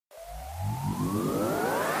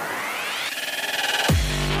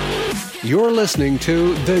You're listening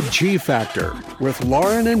to The G Factor with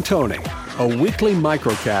Lauren and Tony, a weekly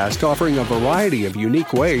microcast offering a variety of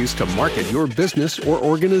unique ways to market your business or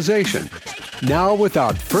organization. Now,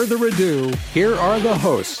 without further ado, here are the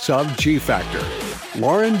hosts of G Factor,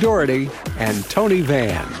 Lauren Doherty and Tony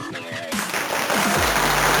Van.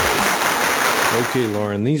 Okay,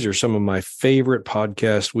 Lauren, these are some of my favorite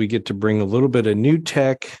podcasts. We get to bring a little bit of new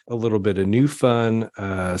tech, a little bit of new fun,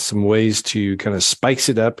 some ways to kind of spice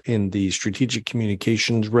it up in the strategic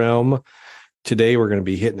communications realm. Today, we're going to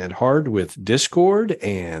be hitting it hard with Discord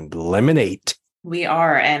and Lemonade. We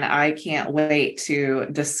are, and I can't wait to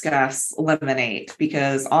discuss Lemonade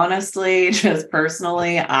because honestly, just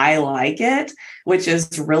personally, I like it, which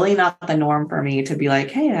is really not the norm for me to be like,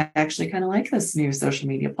 hey, I actually kind of like this new social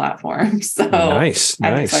media platform. So nice.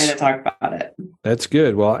 I'm excited to talk about it. That's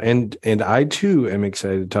good. Well, and I too am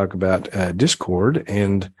excited to talk about Discord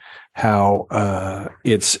and how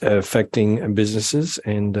it's affecting businesses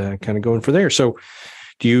and kind of going for there. So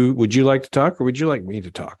would you like to talk or would you like me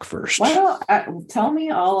to talk first? Well, tell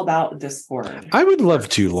me all about Discord. I would love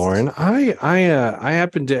to, Lauren. I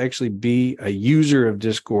happen to actually be a user of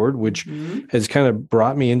Discord, which has kind of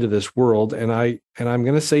brought me into this world. And I'm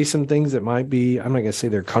going to say some things that might be, I'm not going to say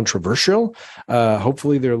they're controversial.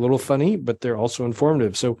 Hopefully they're a little funny, but they're also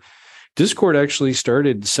informative. So Discord actually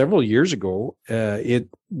started several years ago. It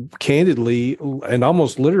candidly and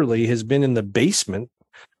almost literally has been in the basement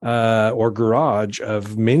or garage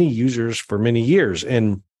of many users for many years.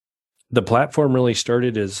 And the platform really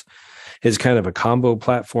started as kind of a combo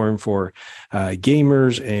platform for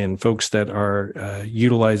gamers and folks that are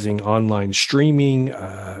utilizing online streaming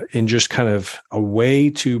in just kind of a way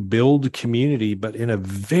to build community, but in a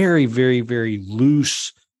very, very, very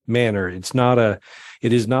loose manner. It is not a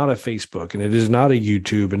Facebook, and it is not a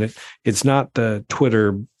YouTube, and it's not the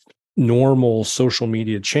Twitter normal social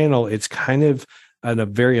media channel. It's kind of a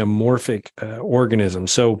very amorphic organism.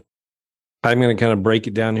 So I'm going to kind of break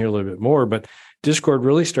it down here a little bit more, but Discord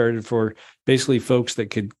really started for basically folks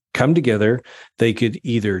that could come together. They could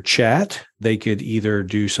either chat, they could either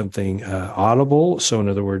do something audible. So in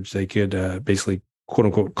other words, they could basically quote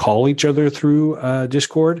unquote call each other through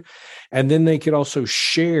Discord. And then they could also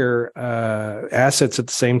share assets at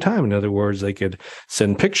the same time. In other words, they could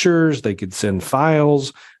send pictures, they could send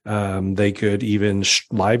files, they could even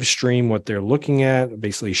live stream what they're looking at,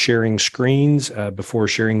 basically sharing screens. Before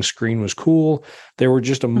sharing screen was cool, there were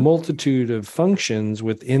just a multitude of functions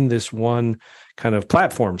within this one kind of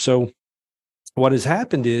platform. So what has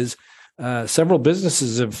happened is several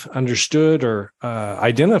businesses have understood or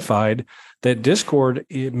identified that Discord,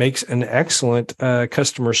 it makes an excellent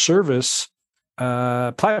customer service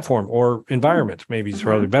platform or environment. Maybe it's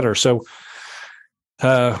probably better. So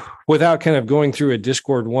without kind of going through a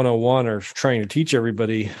Discord 101 or trying to teach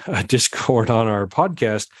everybody Discord on our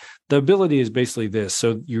podcast, the ability is basically this.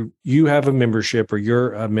 So you have a membership or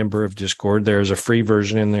you're a member of Discord. There's a free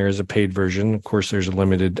version and there is a paid version. Of course, there's a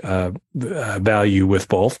limited value with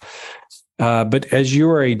both. But as you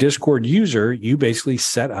are a Discord user, you basically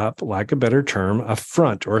set up, like a better term, a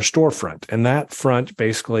front or a storefront. And that front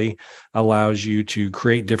basically allows you to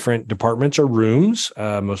create different departments or rooms.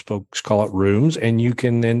 Most folks call it rooms, and you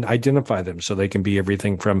can then identify them. So they can be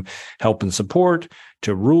everything from help and support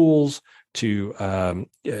to rules to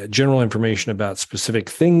general information about specific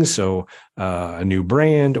things. So a new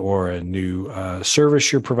brand or a new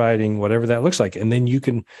service you're providing, whatever that looks like. And then you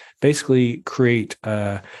can basically create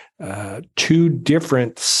two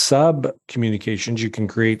different sub communications. You can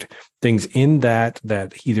create things in that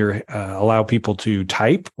either allow people to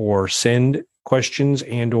type or send questions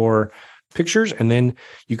and or pictures. And then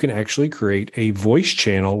you can actually create a voice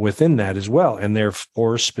channel within that as well. And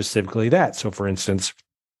therefore specifically that. So for instance,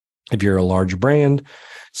 if you're a large brand,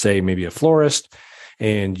 say maybe a florist,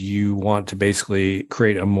 and you want to basically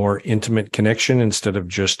create a more intimate connection instead of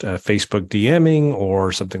just Facebook DMing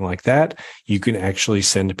or something like that, you can actually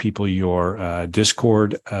send people your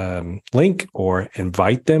Discord link or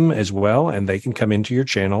invite them as well, and they can come into your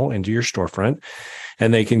channel, into your storefront,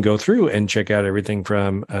 and they can go through and check out everything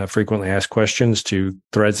from frequently asked questions to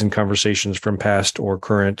threads and conversations from past or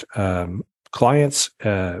current clients,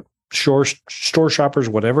 store shoppers,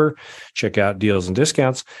 whatever, check out deals and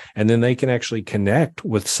discounts. And then they can actually connect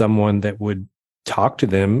with someone that would talk to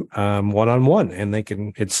them one-on-one, and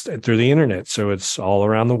it's through the internet. So it's all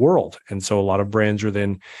around the world. And so a lot of brands are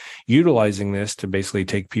then utilizing this to basically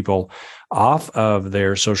take people off of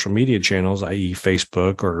their social media channels, i.e.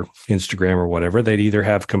 Facebook or Instagram or whatever. They'd either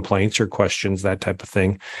have complaints or questions, that type of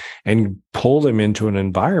thing, and pull them into an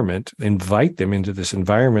environment, invite them into this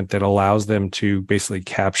environment that allows them to basically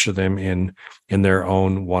capture them in their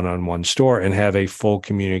own one-on-one store and have a full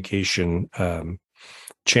communication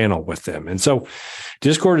channel with them. And so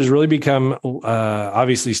Discord has really become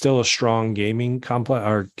obviously still a strong gaming complex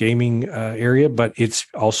or gaming area, but it's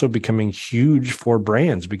also becoming huge for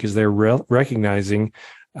brands because they're recognizing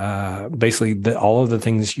basically all of the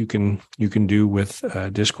things you can do with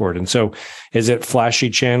Discord. And so is it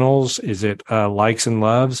flashy channels? Is it likes and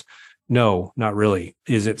loves? No, not really.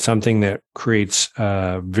 Is it something that creates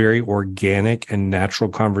very organic and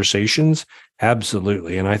natural conversations?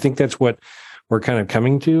 Absolutely. And I think that's what we're kind of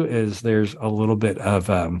coming to, is there's a little bit of,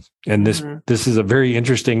 and this is a very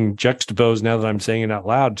interesting juxtapose now that I'm saying it out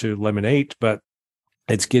loud to Lemon8, but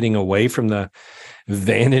it's getting away from the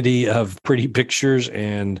vanity of pretty pictures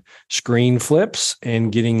and screen flips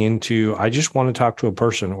and getting into, I just want to talk to a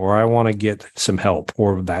person, or I want to get some help,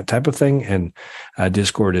 or that type of thing. And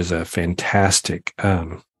Discord is a fantastic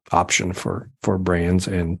option for brands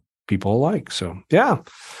and people alike. So yeah,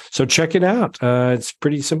 so check it out. It's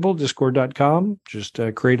pretty simple. Discord.com. Just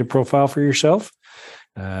create a profile for yourself.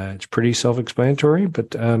 It's pretty self-explanatory,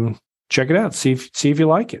 but check it out. See if you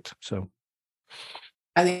like it. So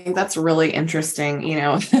I think that's really interesting.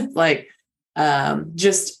 Like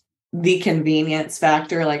just the convenience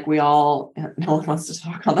factor. Like no one wants to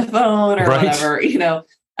talk on the phone or whatever.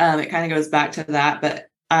 It kind of goes back to that, but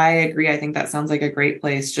I agree. I think that sounds like a great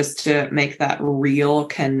place just to make that real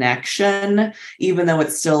connection, even though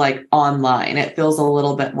it's still like online. It feels a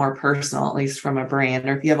little bit more personal, at least from a brand.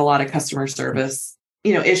 Or if you have a lot of customer service,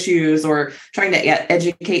 issues, or trying to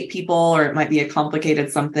educate people, or it might be a complicated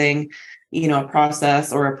something, a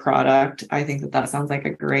process or a product. I think that sounds like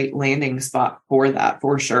a great landing spot for that,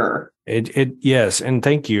 for sure. Yes. And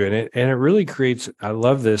thank you. And it really creates, I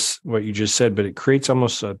love this, what you just said, but it creates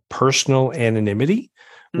almost a personal anonymity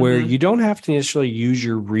where you don't have to necessarily use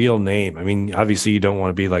your real name. I mean, obviously you don't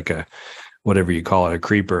want to be like a, whatever you call it, a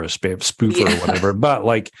creeper, a spoofer or whatever, but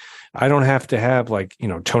like, I don't have to have like,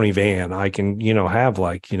 Tony Van. I can, have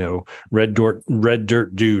like, Red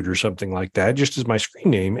Dirt Dude or something like that, just as my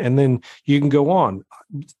screen name. And then you can go on.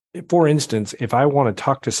 For instance, if I want to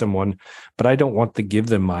talk to someone, but I don't want to give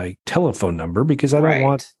them my telephone number because I don't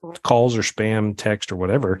want calls or spam text or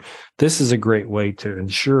whatever, this is a great way to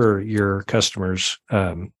ensure your customers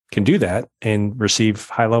can do that and receive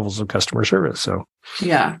high levels of customer service. So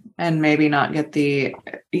yeah, and maybe not get the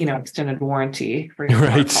extended warranty for your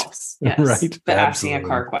car calls. Yes. Right. But asking a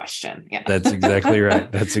car question. Yeah. That's exactly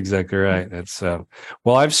right. That's exactly right. That's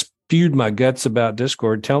well, I've spewed my guts about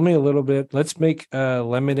Discord. Tell me a little bit. Let's make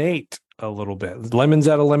Lemon8 a little bit. Lemons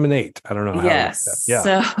out of Lemon8. I don't know how. Yes. Yeah.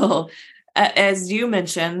 So as you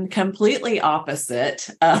mentioned, completely opposite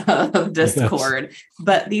of Discord, yes.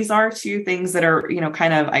 But these are two things that are,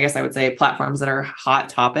 kind of, I guess I would say, platforms that are hot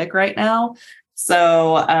topic right now.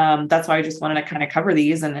 So that's why I just wanted to kind of cover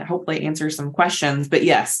these and hopefully answer some questions. But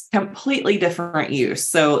yes, completely different use.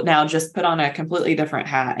 So now just put on a completely different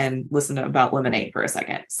hat and listen about Lemon8 for a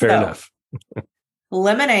second. Fair enough.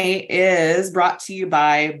 Lemon8 is brought to you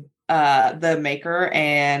by the maker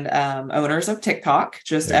and owners of TikTok,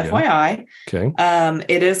 just FYI. Okay.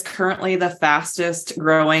 It is currently the fastest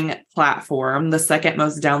growing platform, the second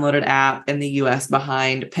most downloaded app in the US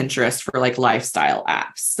behind Pinterest for like lifestyle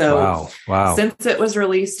apps. So wow. Since it was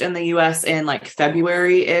released in the US in like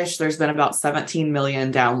February-ish, there's been about 17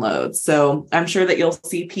 million downloads. So I'm sure that you'll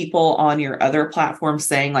see people on your other platforms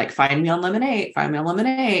saying like, find me on Lemon8,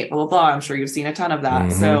 blah, blah, blah. I'm sure you've seen a ton of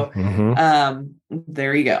that.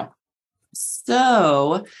 There you go.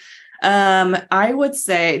 So I would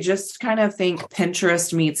say just kind of think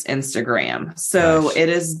Pinterest meets Instagram. So It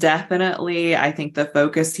is definitely, I think the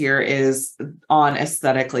focus here is on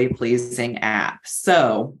aesthetically pleasing apps.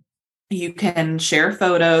 So you can share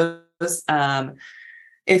photos.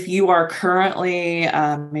 If you are currently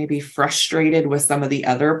maybe frustrated with some of the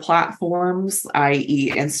other platforms,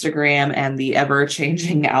 i.e. Instagram and the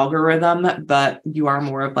ever-changing algorithm, but you are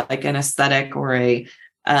more of like an aesthetic or a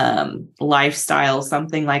lifestyle,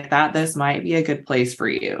 something like that, this might be a good place for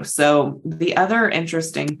you. So the other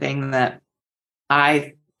interesting thing that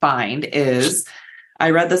I find is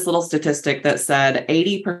I read this little statistic that said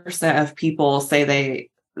 80% of people say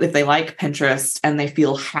if they like Pinterest and they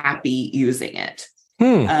feel happy using it.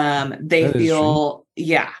 They feel,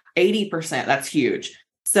 80%, that's huge.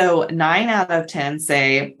 So 9 out of 10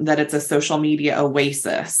 say that it's a social media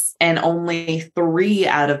oasis, and only 3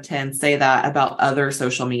 out of 10 say that about other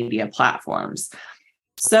social media platforms.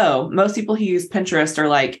 So most people who use Pinterest are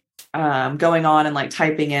like going on and like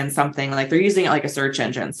typing in something, like they're using it like a search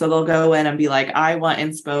engine. So they'll go in and be like, I want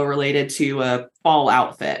inspo related to a fall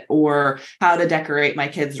outfit or how to decorate my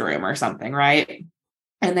kids' room or something, right?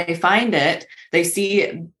 And they find it, they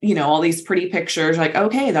see, all these pretty pictures, like,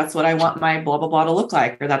 okay, that's what I want my blah, blah, blah to look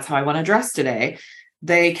like, or that's how I want to dress today.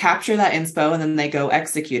 They capture that inspo and then they go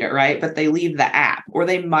execute it, right? But they leave the app, or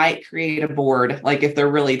they might create a board, like if they're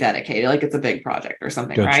really dedicated, like it's a big project or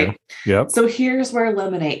something, Gotcha. right? Yep. So here's where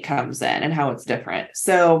Lemon8 comes in and how it's different.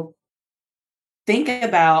 So think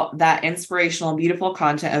about that inspirational, beautiful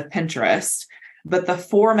content of Pinterest, but the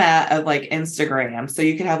format of like Instagram. So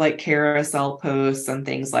you could have like carousel posts and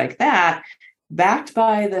things like that, backed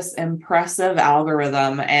by this impressive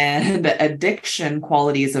algorithm and addiction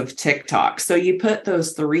qualities of TikTok. So you put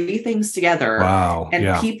those 3 things together. Wow.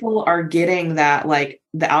 And people are getting that, like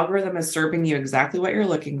the algorithm is serving you exactly what you're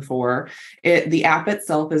looking for. The app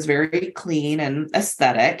itself is very clean and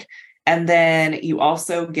aesthetic. And then you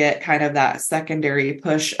also get kind of that secondary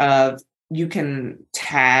push of, you can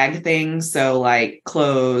tag things. So like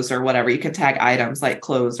clothes or whatever, you can tag items like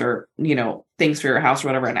clothes or, things for your house or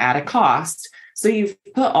whatever, and add a cost. So you've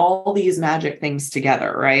put all these magic things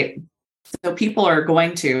together, right? So people are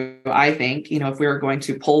going to, I think, if we were going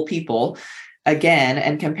to poll people again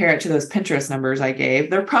and compare it to those Pinterest numbers I gave,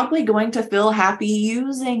 they're probably going to feel happy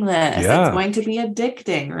using this. Yeah. It's going to be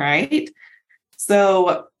addicting, right?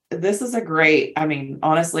 So this is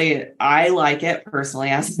honestly, I like it personally,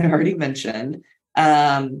 as I already mentioned.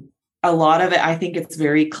 A lot of it, I think it's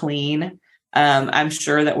very clean. I'm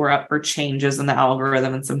sure that we're up for changes in the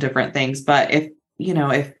algorithm and some different things. But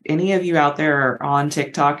if any of you out there are on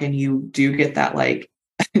TikTok and you do get that, like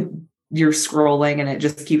you're scrolling and it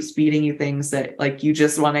just keeps feeding you things that like you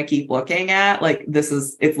just want to keep looking at, like it's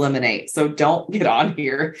Lemon8. So don't get on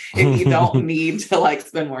here if you don't need to like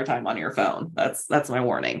spend more time on your phone. That's my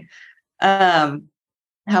warning.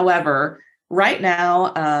 However, right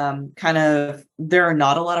now, there are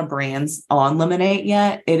not a lot of brands on Lemon8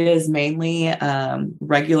 yet. It is mainly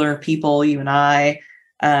regular people, you and I,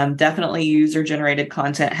 definitely user-generated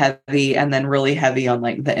content heavy, and then really heavy on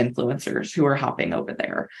like the influencers who are hopping over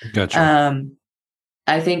there. Gotcha.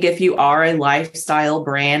 I think if you are a lifestyle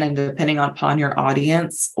brand, and depending upon your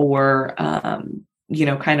audience or,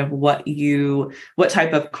 kind of what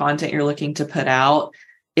type of content you're looking to put out,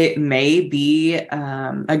 it may be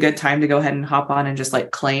a good time to go ahead and hop on and just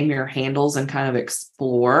like claim your handles and kind of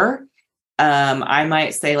explore. I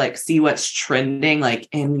might say like, see what's trending like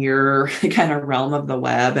in your kind of realm of the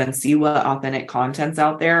web and see what authentic content's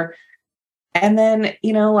out there. And then,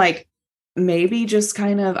 like maybe just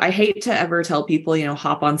kind of, I hate to ever tell people,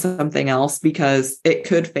 hop on something else because it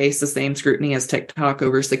could face the same scrutiny as TikTok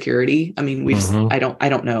over security. I mean, I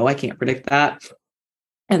don't know. I can't predict that.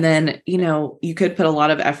 And then, you could put a lot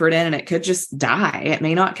of effort in and it could just die. It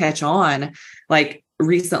may not catch on. Like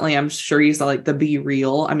recently, I'm sure you saw like the Be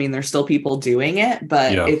Real. I mean, there's still people doing it,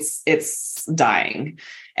 but it's dying.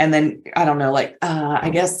 And then I don't know, like I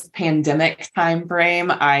guess pandemic time frame,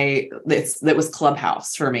 that was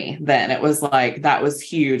Clubhouse for me. Then it was like that was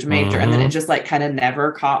huge, major, and then it just like kind of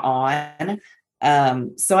never caught on.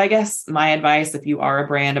 So I guess my advice, if you are a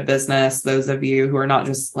brand, a business, those of you who are not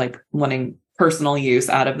just like wanting personal use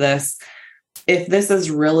out of this, if this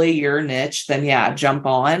is really your niche, then yeah, jump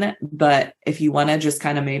on. But if you want to just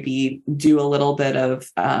kind of maybe do a little bit of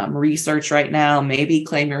research right now, maybe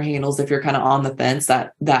claim your handles if you're kind of on the fence,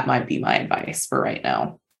 that might be my advice for right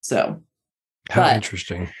now. So how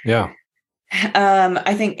interesting. Yeah.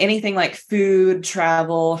 I think anything like food,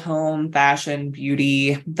 travel, home, fashion,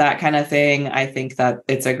 beauty, that kind of thing, I think that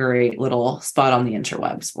it's a great little spot on the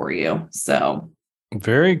interwebs for you. So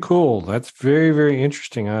very cool. That's very, very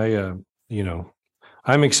interesting. I'm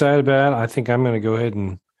excited about it. I think I'm going to go ahead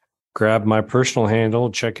and grab my personal handle,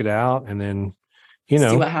 check it out, and then,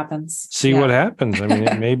 see what happens. What happens. I mean,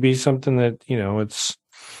 it may be something that,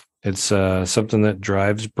 it's something that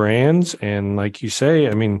drives brands. And like you say,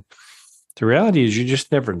 I mean, the reality is you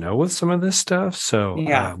just never know with some of this stuff. So,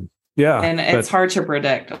 yeah. And it's hard to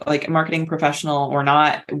predict, like marketing professional or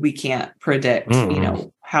not, we can't predict,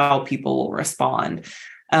 how people will respond.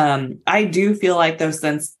 I do feel like those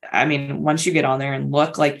things, I mean, once you get on there and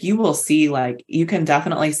look, like you will see, like you can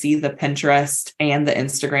definitely see the Pinterest and the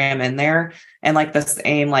Instagram in there, and like the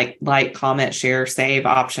same like comment, share, save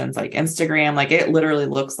options like Instagram. Like it literally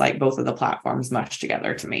looks like both of the platforms mushed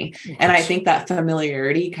together to me. Yes. And I think that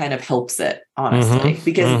familiarity kind of helps it, honestly,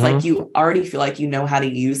 because it's like you already feel like you know how to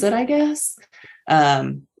use it, I guess.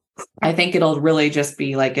 I think it'll really just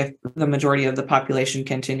be like if the majority of the population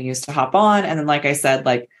continues to hop on. And then, like I said,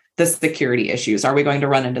 like the security issues, are we going to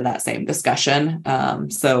run into that same discussion?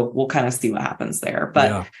 So we'll kind of see what happens there.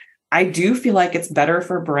 But I do feel like it's better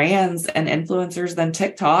for brands and influencers than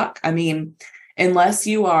TikTok. I mean, unless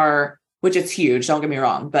you are, which it's huge, don't get me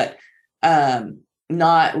wrong, but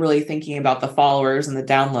not really thinking about the followers and the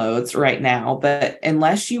downloads right now. But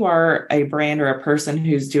unless you are a brand or a person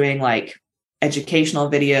who's doing like educational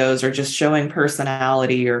videos or just showing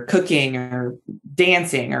personality or cooking or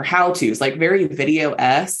dancing or how-tos, like very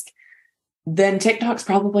video-esque, then TikTok's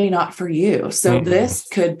probably not for you. So this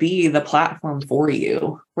could be the platform for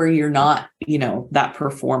you where you're not, you know, that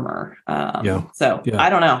performer. I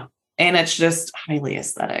don't know. And it's just highly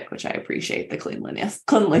aesthetic, which I appreciate the cleanliness.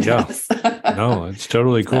 Yeah. No, it's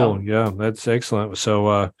totally cool. So, yeah, that's excellent.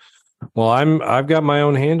 So, well, I've got my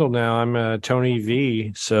own handle now. I'm Tony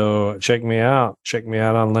V. So check me out. Check me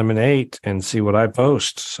out on Lemon8 and see what I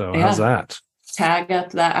post. So how's that? Tag up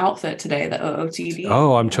that outfit today, the OOTD.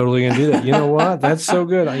 Oh, I'm totally going to do that. You know what? That's so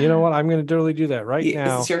good. You know what? I'm going to totally do that right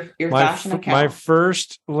now. It's your fashion account. My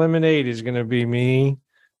first Lemon8 is going to be me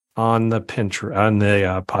on the Pinterest, on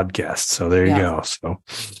the podcast. So there you go. So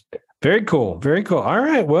very cool. Very cool. All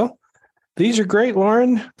right. Well, these are great,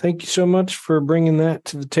 Lauren. Thank you so much for bringing that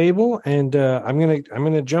to the table. And I'm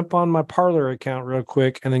gonna jump on my Parler account real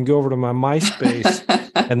quick, and then go over to my MySpace,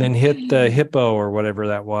 and then hit the hippo or whatever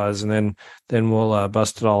that was, and then we'll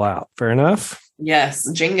bust it all out. Fair enough. Yes,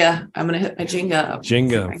 Jenga. I'm gonna hit my Jenga up.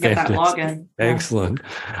 Jenga. Get that login. Excellent.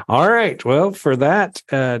 All right. Well, for that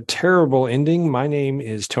terrible ending, my name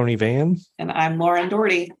is Tony Van, and I'm Lauren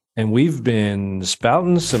Doherty. And we've been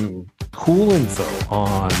spouting some cool info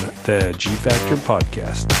on the G Factor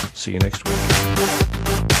podcast. See you next week.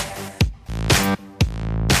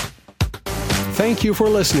 Thank you for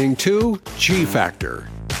listening to G Factor.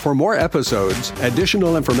 For more episodes,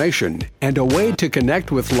 additional information, and a way to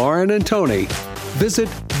connect with Lauren and Tony, visit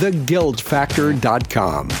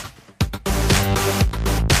theguildfactor.com.